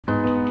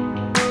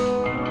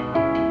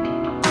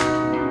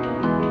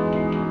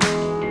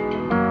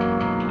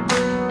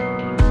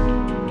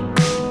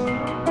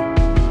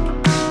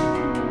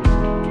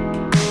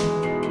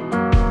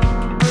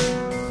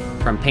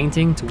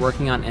painting to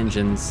working on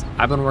engines,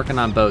 I've been working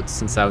on boats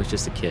since I was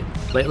just a kid.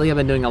 Lately I've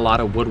been doing a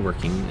lot of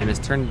woodworking, and it's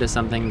turned into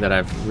something that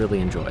I've really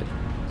enjoyed.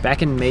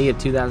 Back in May of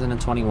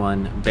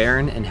 2021,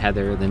 Baron and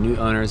Heather, the new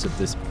owners of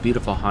this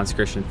beautiful Hans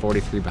Christian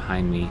 43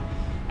 behind me,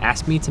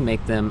 asked me to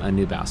make them a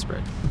new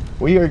bowsprit.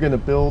 We are going to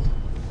build,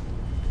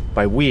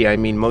 by we I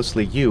mean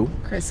mostly you,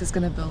 Chris is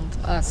going to build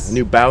us a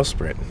new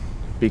bowsprit,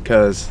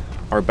 because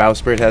our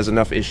bowsprit has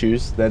enough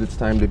issues that it's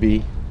time to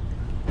be,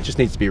 it just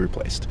needs to be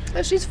replaced.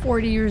 But she's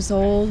 40 years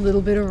old, a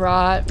little bit of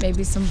rot,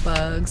 maybe some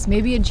bugs,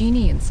 maybe a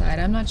genie inside,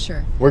 I'm not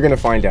sure. We're going to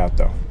find out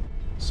though.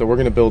 So we're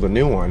going to build a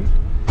new one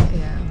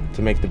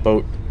to make the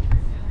boat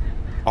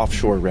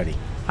offshore ready.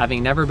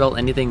 Having never built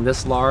anything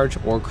this large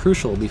or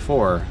crucial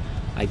before,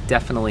 I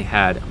definitely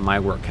had my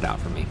work cut out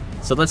for me.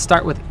 So let's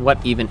start with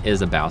what even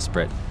is a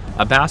bowsprit.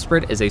 A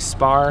bowsprit is a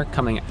spar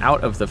coming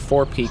out of the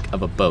forepeak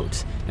of a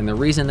boat. And the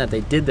reason that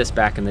they did this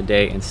back in the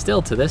day, and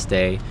still to this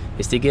day,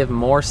 is to give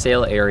more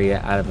sail area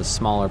out of a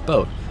smaller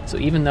boat. So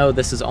even though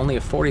this is only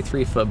a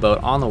 43-foot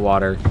boat on the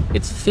water,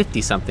 it's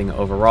 50-something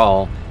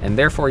overall, and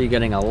therefore you're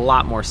getting a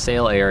lot more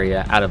sail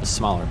area out of a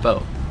smaller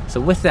boat. So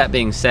with that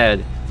being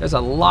said, there's a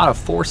lot of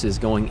forces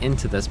going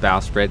into this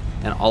bowsprit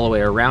and all the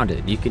way around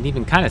it. You can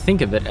even kind of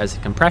think of it as a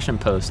compression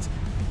post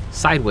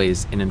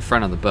sideways and in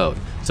front of the boat.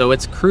 So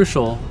it's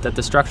crucial that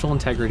the structural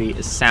integrity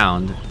is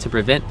sound to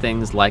prevent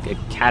things like a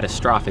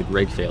catastrophic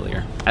rig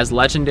failure. As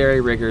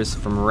legendary riggers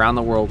from around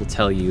the world will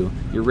tell you,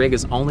 your rig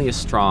is only as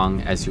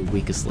strong as your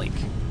weakest link.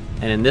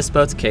 And in this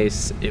boat's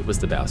case, it was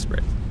the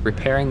bowsprit.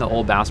 Repairing the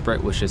old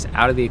bowsprit was just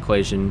out of the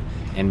equation,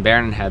 and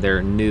Baron and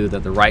Heather knew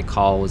that the right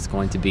call was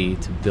going to be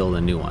to build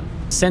a new one.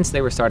 Since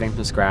they were starting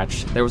from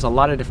scratch, there was a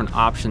lot of different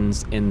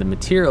options in the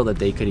material that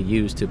they could have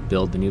used to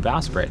build the new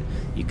bowsprit.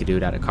 You could do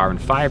it out of carbon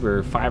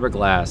fiber,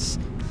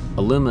 fiberglass,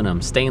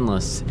 aluminum,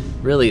 stainless.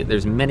 Really,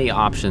 there's many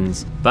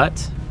options,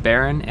 but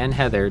Baron and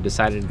Heather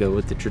decided to go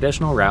with the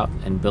traditional route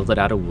and build it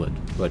out of wood,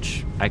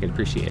 which I could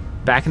appreciate.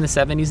 Back in the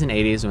 70s and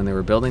 80s when they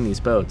were building these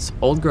boats,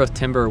 old growth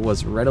timber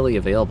was readily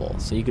available,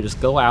 so you could just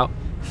go out,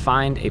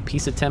 find a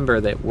piece of timber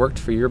that worked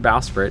for your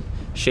bowsprit,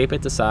 shape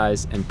it to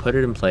size, and put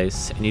it in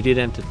place, and you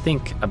didn't have to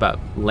think about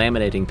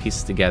laminating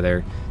pieces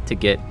together to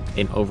get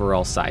an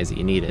overall size that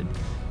you needed.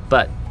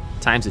 But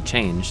times have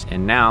changed,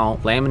 and now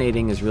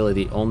laminating is really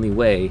the only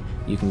way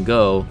you can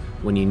go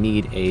when you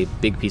need a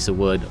big piece of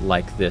wood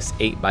like this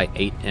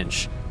 8x8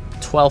 inch,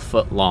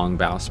 12-foot long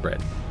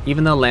bowsprit.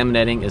 Even though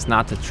laminating is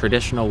not the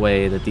traditional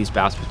way that these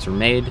bowsprits are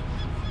made,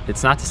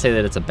 it's not to say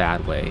that it's a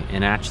bad way,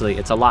 and actually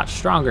it's a lot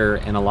stronger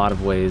in a lot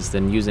of ways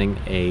than using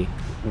a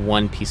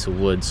one piece of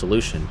wood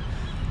solution.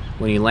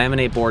 When you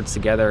laminate boards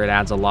together, it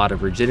adds a lot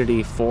of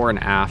rigidity fore and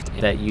aft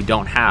that you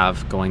don't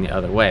have going the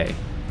other way.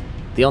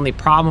 The only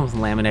problem with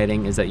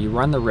laminating is that you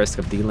run the risk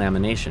of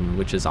delamination,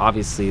 which is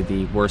obviously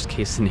the worst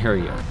case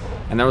scenario.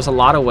 And there was a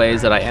lot of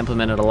ways that I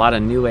implemented a lot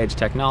of new age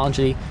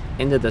technology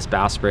into this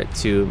bowsprit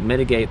to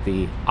mitigate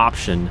the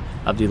option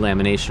of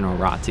delamination or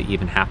rot to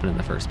even happen in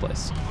the first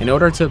place. In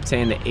order to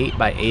obtain the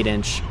 8x8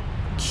 inch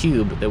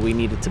cube that we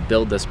needed to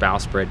build this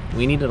bowsprit,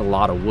 we needed a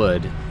lot of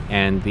wood,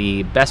 and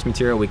the best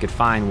material we could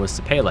find was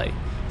sapele.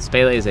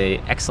 Sapele is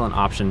an excellent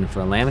option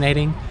for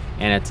laminating,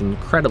 and it's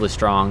incredibly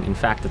strong. In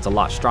fact, it's a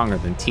lot stronger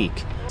than teak.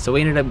 So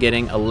we ended up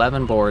getting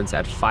 11 boards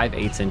at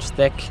 5/8 inch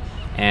thick,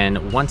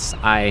 and once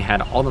I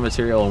had all the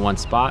material in one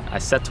spot, I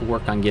set to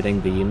work on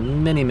getting the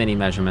many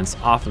measurements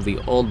off of the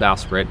old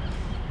bowsprit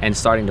and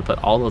starting to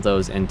put all of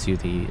those into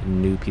the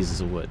new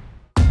pieces of wood.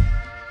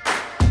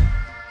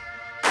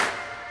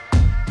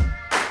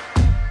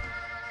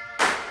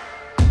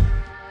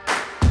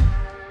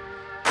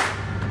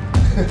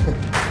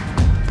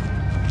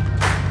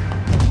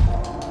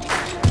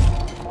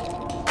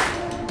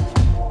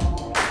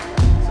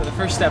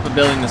 The first step of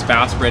building this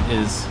bowsprit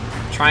is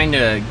trying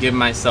to give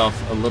myself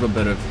a little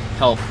bit of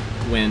help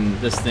when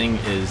this thing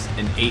is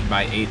an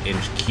 8x8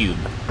 inch cube.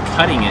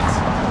 Cutting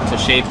it to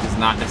shape is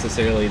not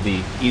necessarily the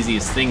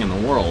easiest thing in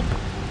the world.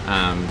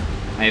 I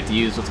have to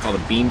use what's called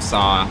a beam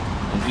saw,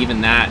 and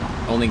even that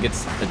only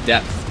gets a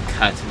depth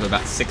cut of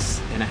about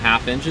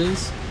 6.5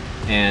 inches,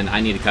 and I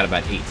need to cut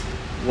about 8.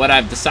 What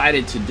I've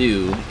decided to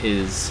do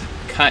is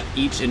cut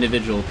each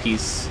individual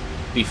piece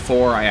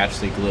before I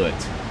actually glue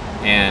it.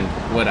 And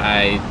what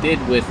I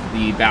did with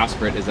the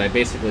bowsprit is I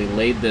basically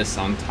laid this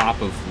on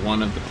top of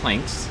one of the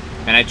planks,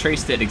 and I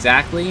traced it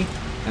exactly,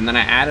 and then I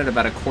added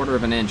about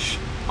 1/4 inch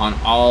on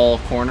all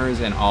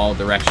corners and all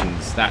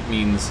directions. That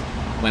means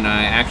when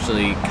I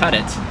actually cut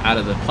it out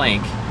of the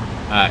plank,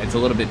 it's a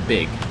little bit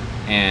big.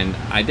 And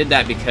I did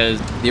that because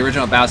the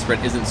original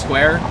bowsprit isn't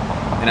square,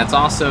 and it's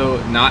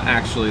also not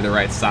actually the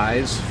right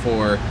size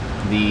for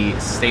the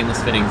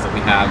stainless fittings that we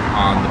have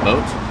on the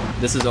boat.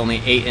 This is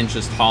only 8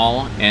 inches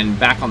tall, and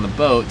back on the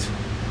boat,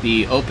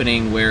 the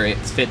opening where it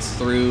fits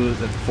through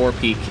the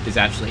forepeak is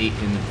actually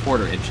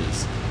 8.25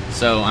 inches.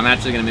 So I'm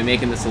actually going to be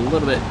making this a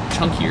little bit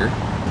chunkier.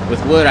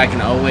 With wood, I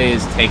can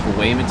always take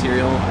away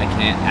material, I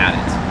can't add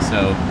it.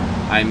 So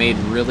I made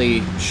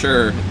really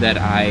sure that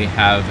I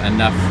have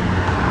enough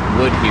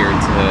wood here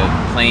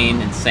to plane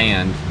and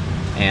sand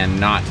and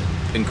not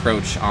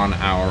encroach on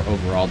our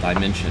overall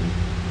dimension.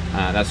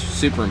 That's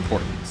super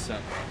important. So.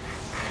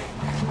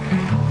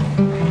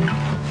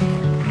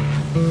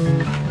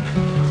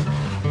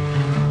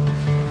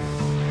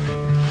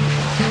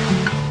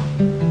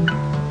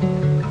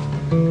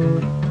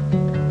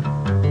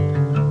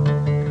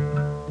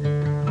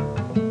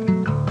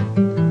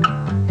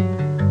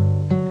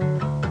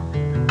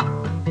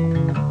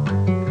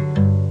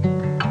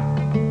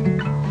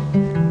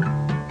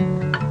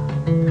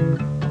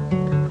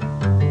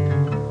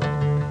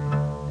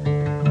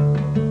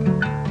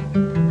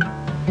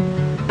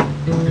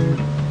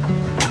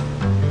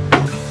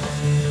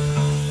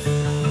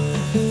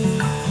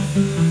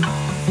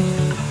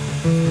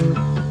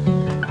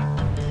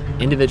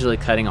 Individually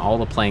cutting all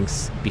the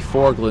planks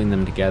before gluing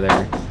them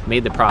together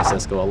made the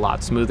process go a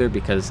lot smoother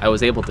because I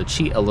was able to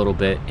cheat a little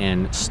bit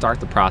and start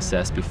the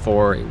process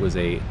before it was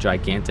a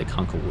gigantic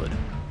hunk of wood.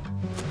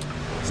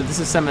 So this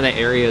is some of the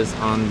areas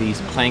on these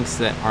planks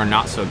that are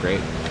not so great.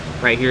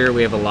 Right here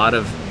we have a lot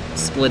of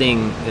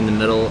splitting in the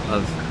middle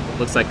of what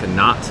looks like a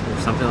knot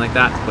or something like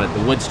that, but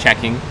the wood's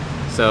checking.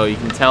 So you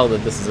can tell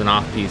that this is an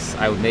off piece.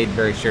 I made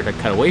very sure to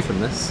cut away from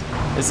this.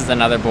 This is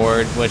another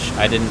board which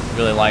I didn't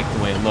really like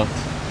the way it looked.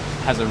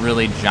 Has a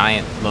really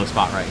giant low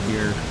spot right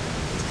here.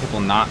 There's a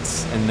couple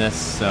knots in this,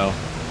 so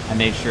I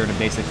made sure to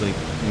basically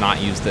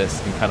not use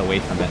this and cut away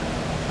from it.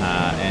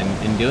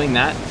 And in doing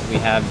that, we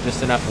have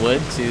just enough wood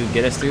to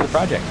get us through the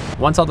project.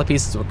 Once all the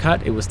pieces were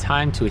cut, it was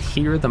time to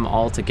adhere them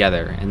all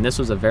together, and this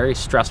was a very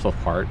stressful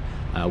part.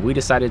 We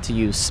decided to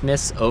use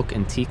Smith's oak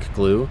and teak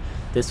glue.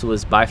 This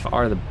was by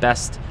far the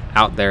best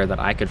out there that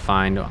I could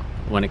find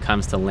when it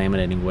comes to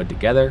laminating wood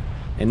together.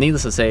 And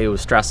needless to say, it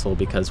was stressful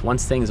because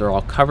once things are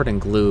all covered in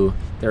glue,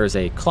 there is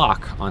a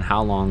clock on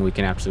how long we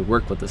can actually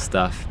work with this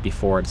stuff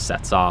before it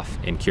sets off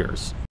and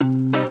cures.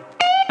 What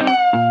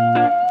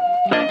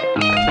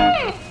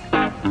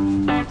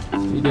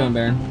are you doing,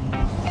 Baron?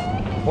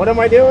 What am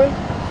I doing?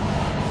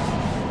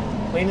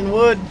 Cleaning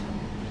wood.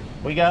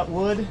 We got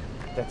wood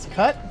that's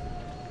cut.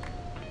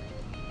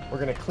 We're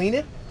gonna clean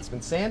it. It's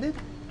been sanded.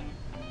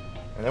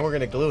 And then we're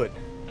gonna glue it.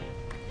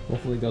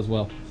 Hopefully it goes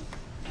well.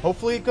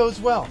 Hopefully it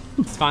goes well.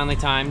 It's finally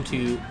time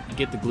to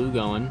get the glue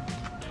going.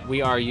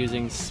 We are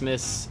using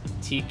Smith's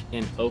teak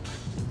and oak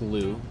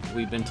glue.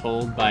 We've been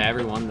told by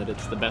everyone that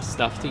it's the best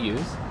stuff to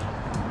use.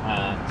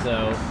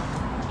 So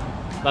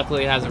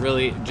luckily it has a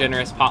really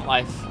generous pot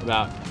life,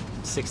 about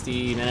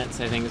 60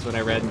 minutes I think is what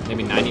I read,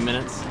 maybe 90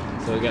 minutes.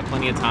 So we've got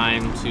plenty of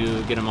time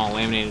to get them all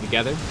laminated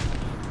together.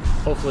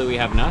 Hopefully we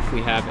have enough.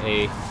 We have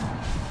a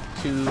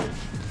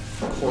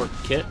 2-quart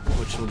kit,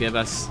 which will give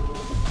us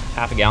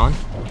half a gallon,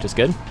 which is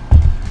good.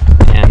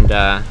 And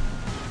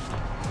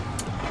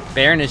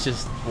Baron is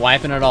just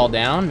wiping it all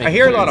down. I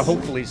hear a lot of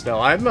hopefullys though.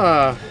 I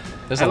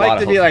like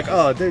to be like,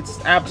 oh,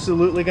 it's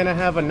absolutely gonna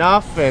have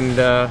enough, and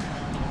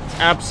it's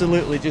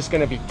absolutely just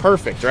gonna be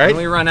perfect, right? When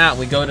we run out,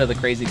 we go to the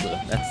crazy glue.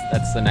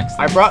 That's the next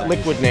thing. I brought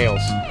liquid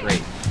nails.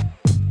 Great.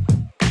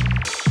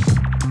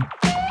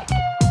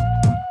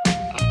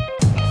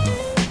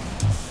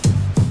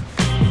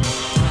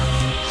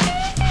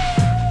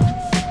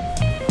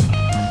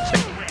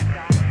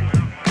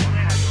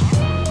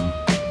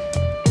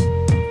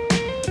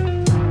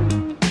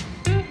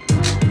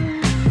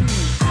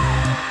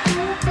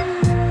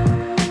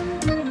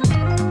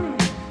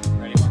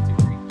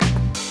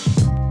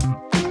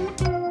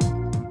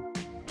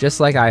 Just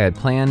like I had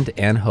planned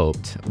and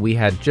hoped, we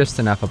had just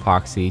enough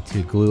epoxy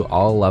to glue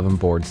all 11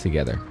 boards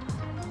together.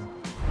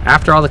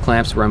 After all the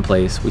clamps were in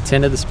place, we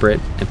tinted the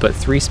sprit and put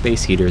 3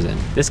 space heaters in.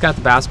 This got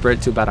the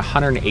Bowsprit to about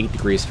 108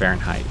 degrees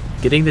Fahrenheit.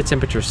 Getting the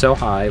temperature so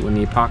high when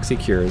the epoxy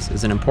cures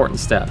is an important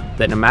step,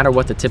 that no matter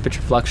what the temperature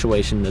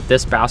fluctuation that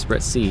this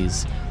Bowsprit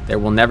sees, there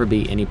will never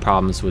be any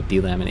problems with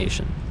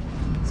delamination.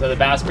 So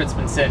the Bowsprit's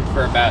been sitting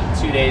for about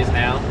 2 days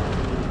now.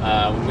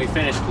 When we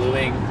finished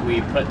gluing, we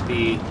put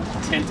the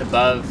tint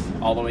above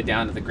all the way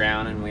down to the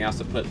ground, and we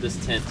also put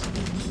this tint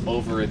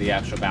over the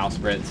actual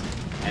Bowsprit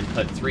and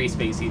put 3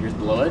 space heaters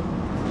below it.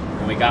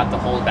 And we got the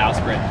whole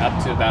Bowsprit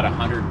up to about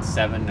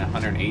 107 to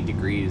 108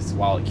 degrees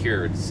while it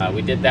cured.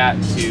 We did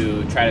that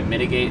to try to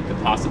mitigate the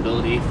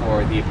possibility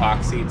for the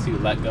epoxy to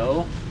let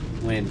go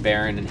when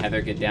Baron and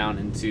Heather get down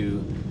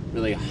into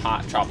really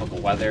hot tropical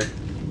weather.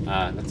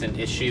 That's an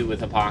issue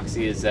with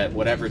epoxy, is that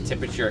whatever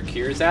temperature it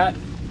cures at,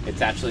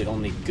 it's actually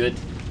only good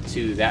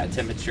to that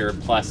temperature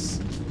plus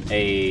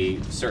a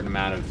certain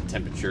amount of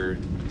temperature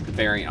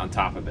variant on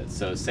top of it.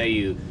 So say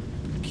you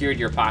cured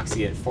your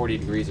epoxy at 40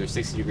 degrees or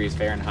 60 degrees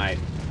Fahrenheit,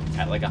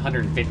 at like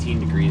 115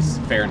 degrees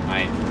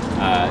Fahrenheit,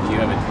 you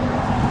have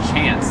a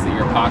chance that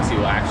your epoxy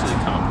will actually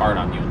come apart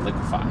on you and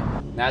liquefy.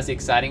 That's the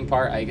exciting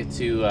part. I get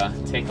to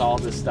take all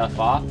this stuff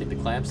off, take the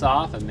clamps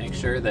off, and make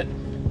sure that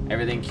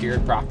everything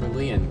cured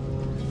properly and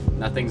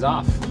nothing's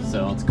off.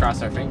 So let's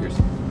cross our fingers.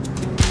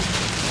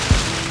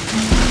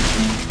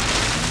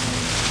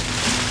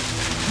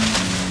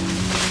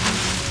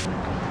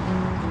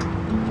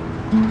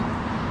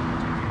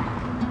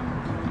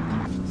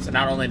 So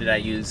not only did I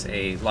use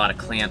a lot of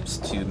clamps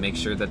to make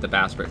sure that the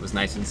Bowsprit was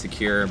nice and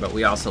secure, but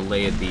we also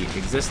laid the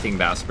existing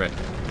Bowsprit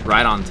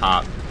right on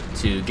top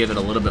to give it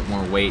a little bit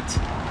more weight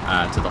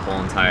to the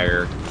whole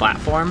entire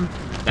platform.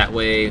 That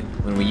way,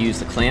 when we use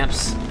the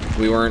clamps,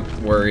 we weren't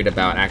worried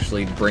about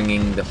actually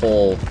bringing the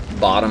whole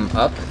bottom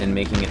up and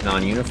making it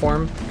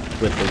non-uniform.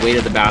 With the weight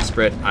of the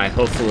bowsprit, I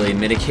hopefully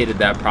mitigated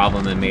that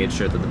problem and made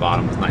sure that the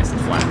bottom was nice and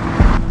flat.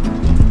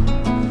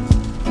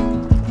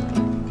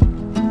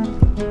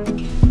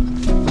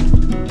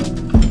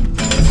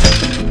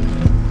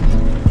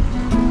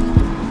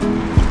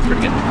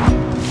 Pretty good.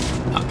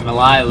 Not gonna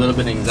lie, a little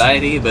bit of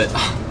anxiety, but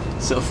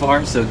so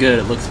far so good.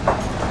 It looks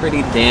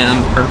pretty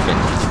damn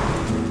perfect.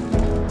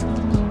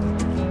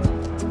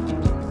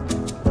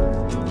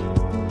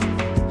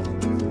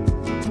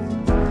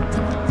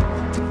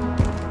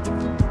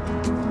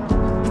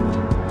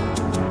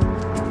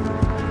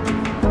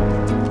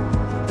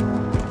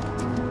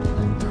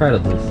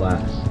 Incredibly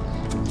flat.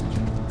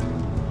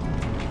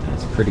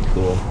 That's pretty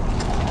cool.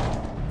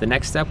 The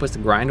next step was to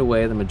grind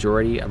away the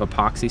majority of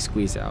epoxy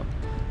squeeze out,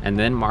 and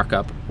then mark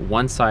up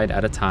one side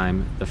at a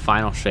time the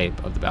final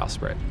shape of the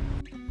bowsprit.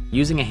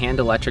 Using a hand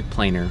electric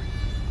planer,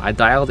 I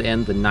dialed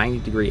in the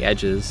 90-degree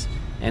edges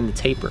and the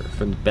taper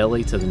from the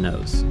belly to the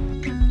nose.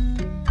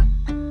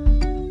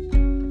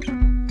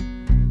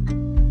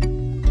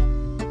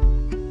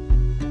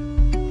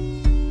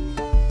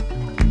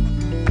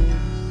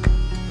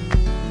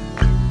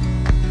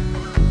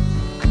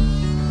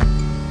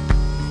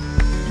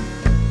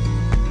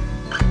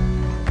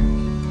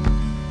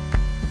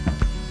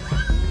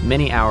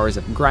 Many hours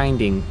of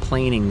grinding,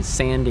 planing,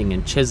 sanding,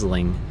 and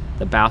chiseling,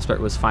 the bowsprit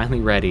was finally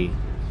ready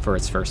for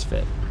its first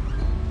fit.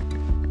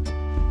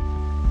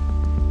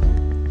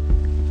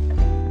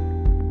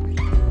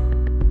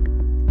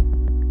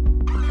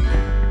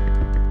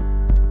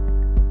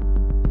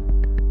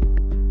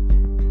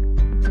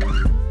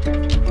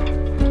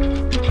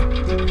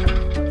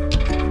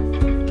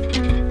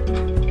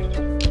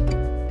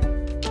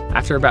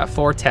 After about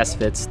 4 test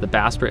fits, the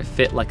bowsprit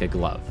fit like a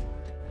glove.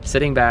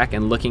 Sitting back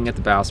and looking at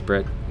the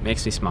bowsprit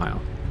makes me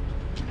smile.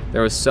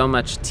 There was so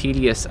much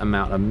tedious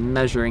amount of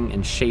measuring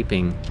and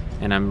shaping,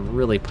 and I'm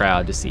really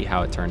proud to see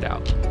how it turned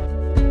out.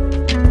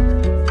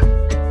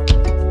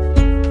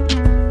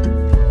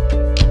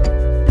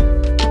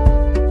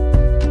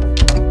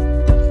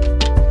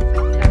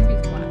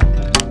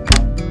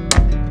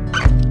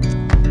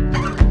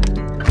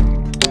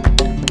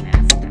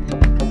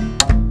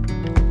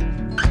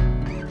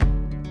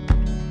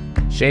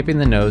 Shaping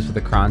the nose with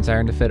a Kronz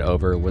iron to fit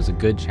over was a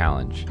good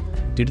challenge.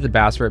 Due to the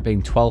bowsprit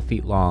being 12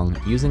 feet long,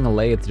 using a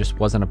lathe just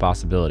wasn't a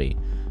possibility,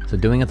 so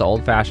doing it the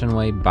old-fashioned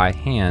way by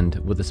hand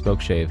with a spoke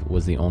shave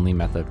was the only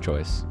method of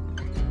choice.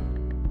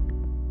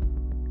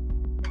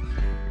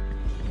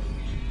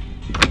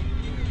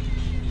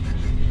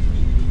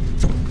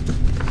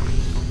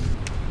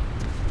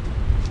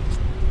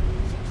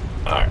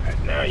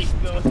 Alright, now you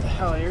can go with the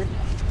halyard.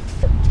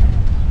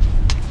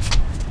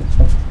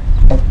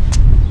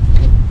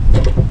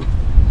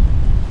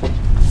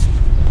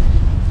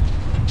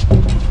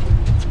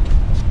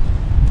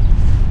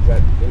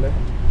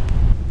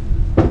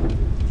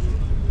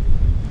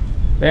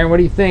 Baron, what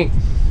do you think?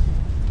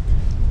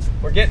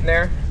 We're getting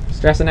there.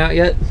 Stressing out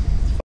yet?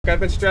 I've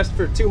been stressed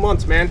for 2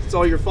 months, man. It's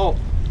all your fault.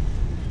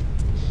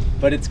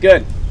 But it's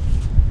good.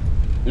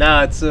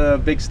 Nah, it's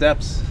big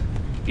steps.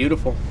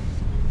 Beautiful.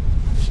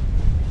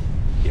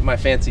 Get my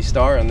fancy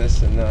star on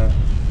this and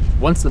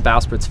Once the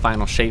bowsprit's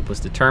final shape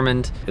was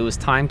determined, it was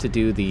time to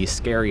do the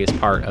scariest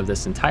part of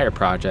this entire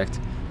project,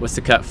 was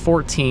to cut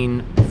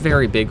 14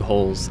 very big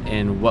holes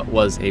in what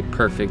was a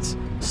perfect,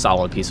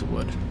 solid piece of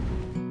wood.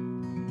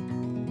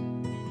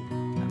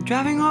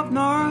 Driving up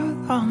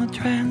north on the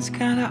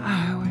Trans-Canada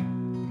Highway.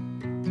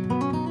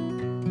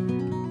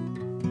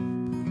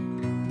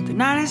 The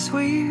night is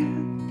sweet,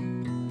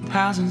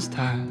 1,000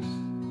 stars.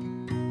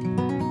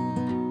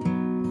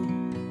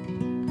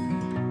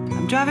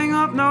 I'm driving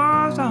up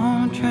north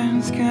on the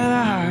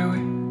Trans-Canada Highway.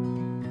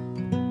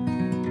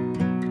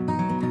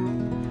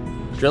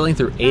 Drilling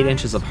through 8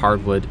 inches of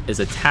hardwood is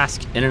a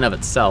task in and of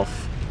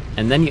itself,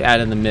 and then you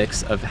add in the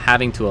mix of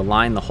having to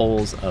align the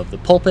holes of the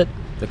pulpit,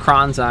 the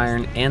Kronz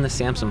iron, and the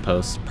Samson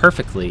posts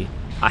perfectly.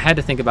 I had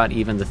to think about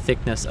even the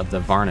thickness of the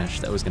varnish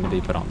that was going to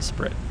be put on the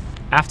sprit.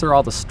 After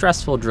all the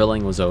stressful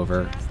drilling was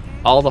over,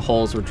 all the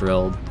holes were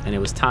drilled, and it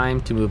was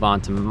time to move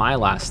on to my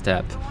last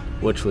step,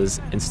 which was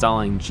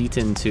installing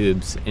G-tin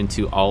tubes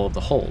into all of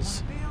the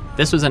holes.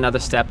 This was another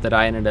step that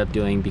I ended up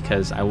doing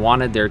because I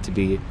wanted there to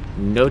be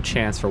no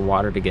chance for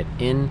water to get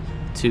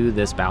into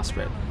this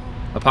bowsprit.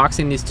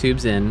 Epoxying these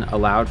tubes in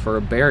allowed for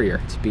a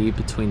barrier to be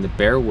between the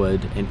bare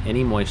wood and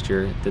any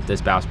moisture that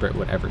this bowsprit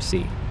would ever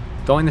see.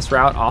 Going this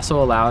route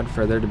also allowed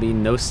for there to be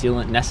no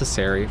sealant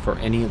necessary for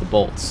any of the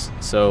bolts,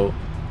 so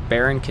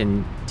Baron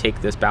can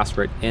take this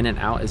bowsprit in and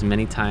out as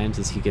many times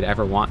as he could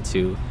ever want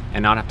to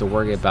and not have to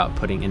worry about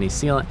putting any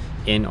sealant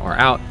in or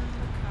out.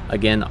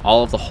 Again,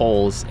 all of the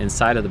holes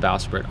inside of the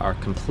bowsprit are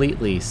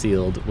completely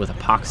sealed with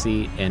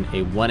epoxy and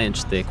a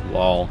 1-inch thick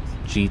wall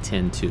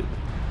G-tin tube.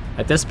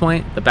 At this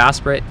point, the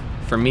bowsprit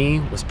for me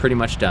was pretty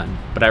much done,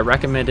 but I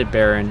recommended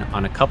Baron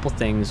on a couple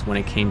things when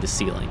it came to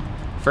sealing.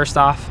 First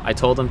off, I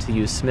told them to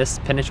use Smith's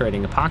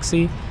penetrating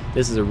epoxy.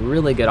 This is a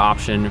really good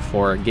option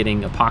for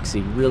getting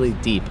epoxy really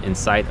deep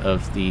inside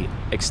of the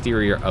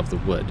exterior of the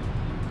wood.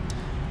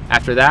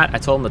 After that, I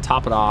told them to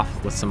top it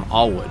off with some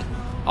all wood.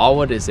 All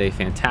wood is a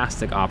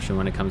fantastic option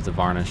when it comes to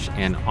varnish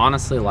and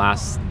honestly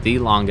lasts the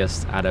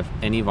longest out of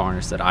any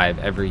varnish that I've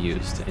ever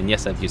used. And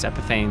yes, I've used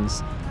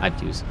Epiphanes,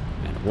 I've used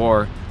Man of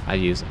War,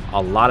 I've used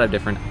a lot of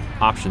different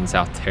options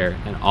out there,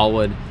 and all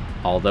wood,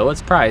 although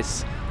its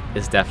price,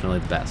 is definitely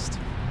the best.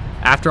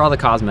 After all the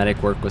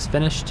cosmetic work was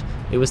finished,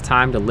 it was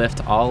time to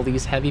lift all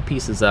these heavy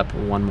pieces up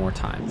one more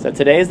time. So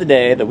today is the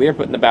day that we are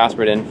putting the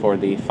Bowsprit in for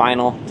the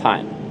final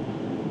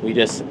time. We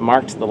just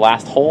marked the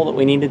last hole that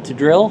we needed to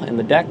drill in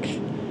the deck,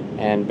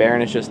 and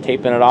Baron is just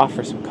taping it off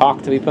for some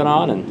caulk to be put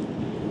on,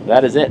 and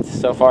that is it.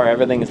 So far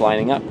everything is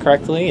lining up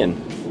correctly, and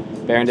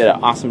Baron did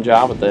an awesome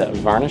job with the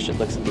varnish. It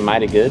looks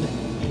mighty good.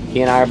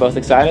 He and I are both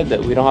excited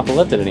that we don't have to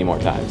lift it any more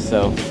times,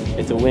 so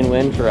it's a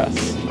win-win for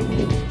us.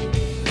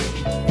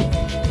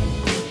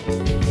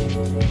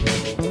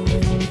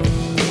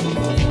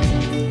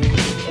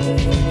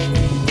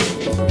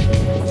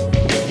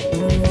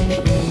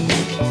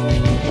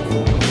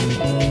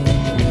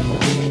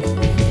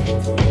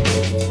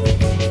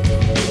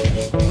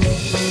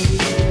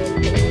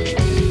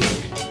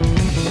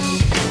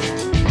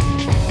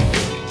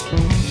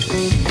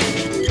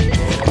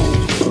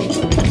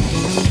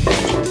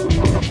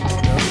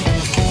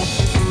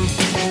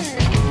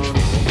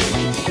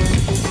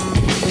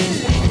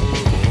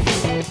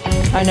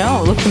 I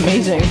know, it looks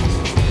amazing.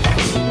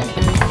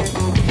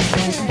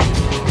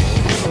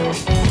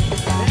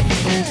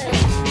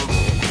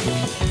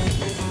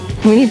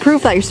 We need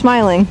proof that you're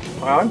smiling.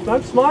 Well,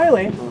 I'm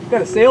smiling. I've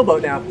got a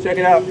sailboat now. Check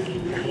it out.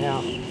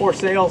 Yeah. 4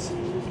 sails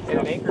and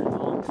an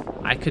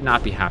anchor. I could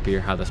not be happier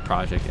how this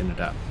project ended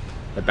up.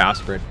 The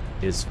Bowsprit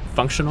is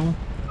functional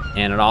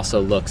and it also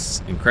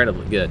looks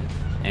incredibly good.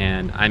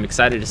 And I'm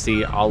excited to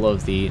see all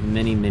of the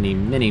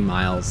many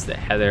miles that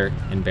Heather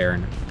and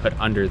Baron put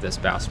under this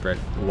Bowsprit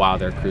while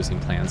their cruising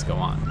plans go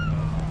on.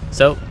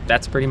 So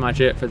that's pretty much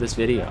it for this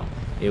video.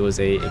 It was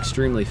a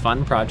extremely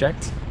fun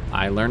project.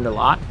 I learned a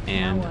lot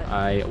and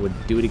I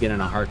would do it again in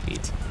a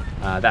heartbeat.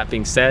 That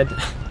being said,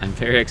 I'm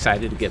very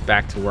excited to get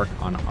back to work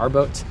on our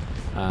boat.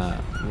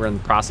 We're in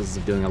the process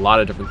of doing a lot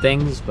of different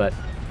things, but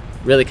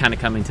really kind of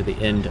coming to the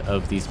end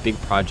of these big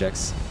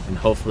projects and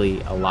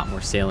hopefully a lot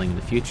more sailing in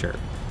the future.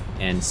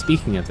 And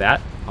speaking of that,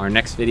 our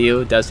next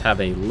video does have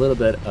a little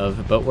bit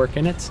of boat work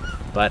in it,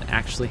 but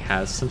actually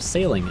has some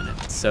sailing in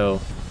it. So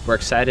we're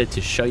excited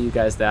to show you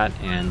guys that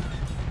and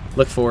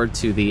look forward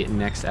to the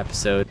next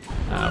episode.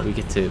 We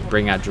get to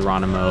bring out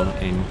Geronimo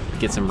and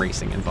get some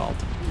racing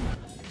involved.